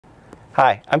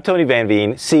Hi, I'm Tony Van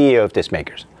Veen, CEO of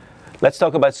Discmakers. Let's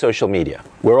talk about social media.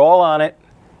 We're all on it,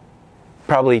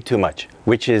 probably too much,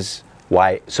 which is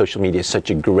why social media is such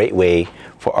a great way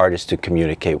for artists to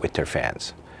communicate with their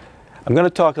fans. I'm going to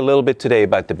talk a little bit today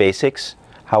about the basics,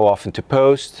 how often to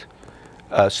post,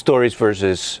 stories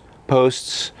versus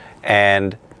posts,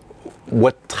 and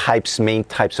what main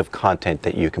types of content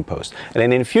that you can post. And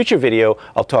then in a future video,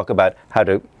 I'll talk about how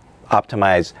to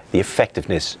optimize the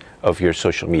effectiveness of your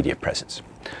social media presence.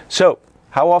 So,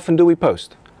 how often do we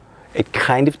post? It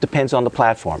kind of depends on the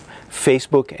platform.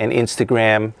 Facebook and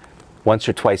Instagram, once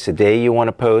or twice a day you want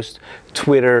to post.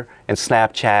 Twitter and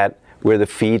Snapchat, where the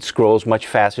feed scrolls much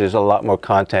faster, there's a lot more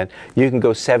content. You can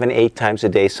go 7-8 times a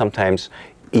day, sometimes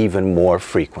even more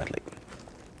frequently.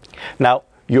 Now,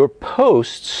 your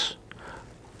posts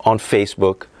on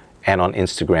Facebook and on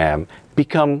Instagram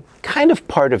become kind of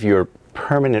part of your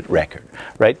permanent record,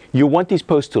 right? You want these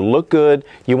posts to look good,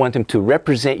 you want them to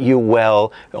represent you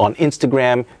well. On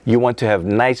Instagram, you want to have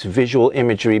nice visual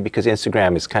imagery because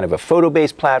Instagram is kind of a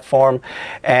photo-based platform,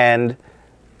 and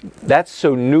that's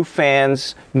so new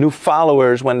fans, new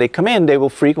followers, when they come in, they will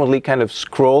frequently kind of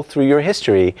scroll through your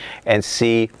history and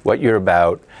see what you're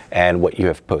about and what you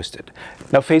have posted.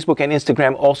 Now, Facebook and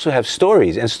Instagram also have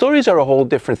stories, and stories are a whole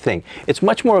different thing. It's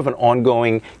much more of an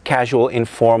ongoing, casual,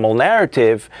 informal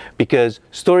narrative because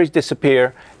stories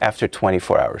disappear after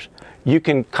 24 hours. You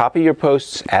can copy your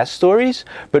posts as stories,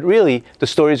 but really the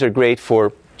stories are great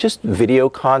for just video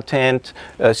content,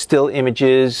 still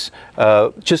images,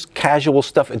 just casual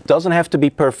stuff. It doesn't have to be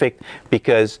perfect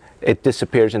because it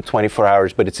disappears in 24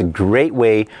 hours, but it's a great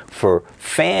way for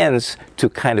fans to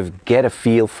kind of get a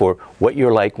feel for what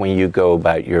you're like when you go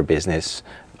about your business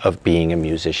of being a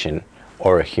musician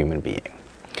or a human being.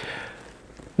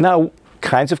 Now,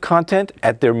 kinds of content,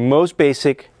 at their most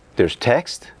basic, there's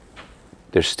text,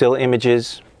 there's still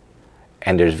images,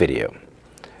 and there's video.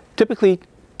 Typically,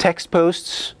 text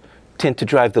posts tend to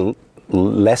drive the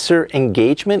lesser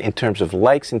engagement in terms of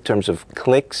likes, in terms of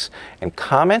clicks and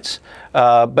comments,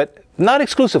 but not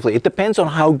exclusively. It depends on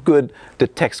how good the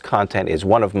text content is.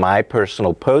 One of my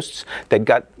personal posts that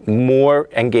got more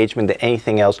engagement than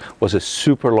anything else was a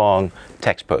super long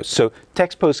text post. So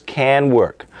text posts can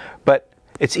work, but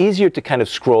it's easier to kind of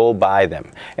scroll by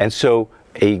them. And so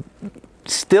a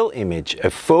still image, a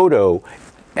photo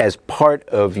as part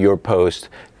of your post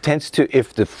tends to,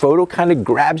 if the photo kind of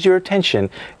grabs your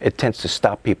attention, it tends to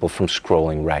stop people from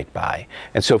scrolling right by.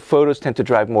 And so photos tend to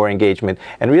drive more engagement,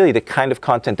 and really the kind of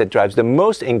content that drives the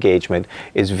most engagement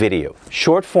is video.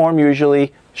 Short form,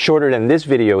 usually shorter than this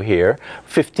video here,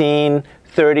 15,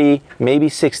 30, maybe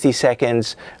 60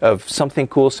 seconds of something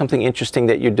cool, something interesting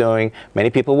that you're doing.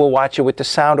 Many people will watch it with the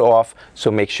sound off,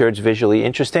 so make sure it's visually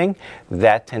interesting.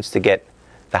 That tends to get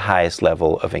the highest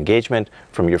level of engagement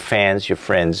from your fans, your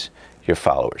friends, your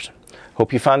followers.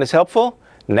 Hope you found this helpful.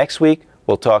 Next week,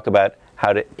 we'll talk about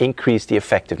how to increase the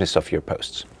effectiveness of your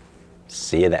posts.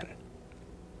 See you then.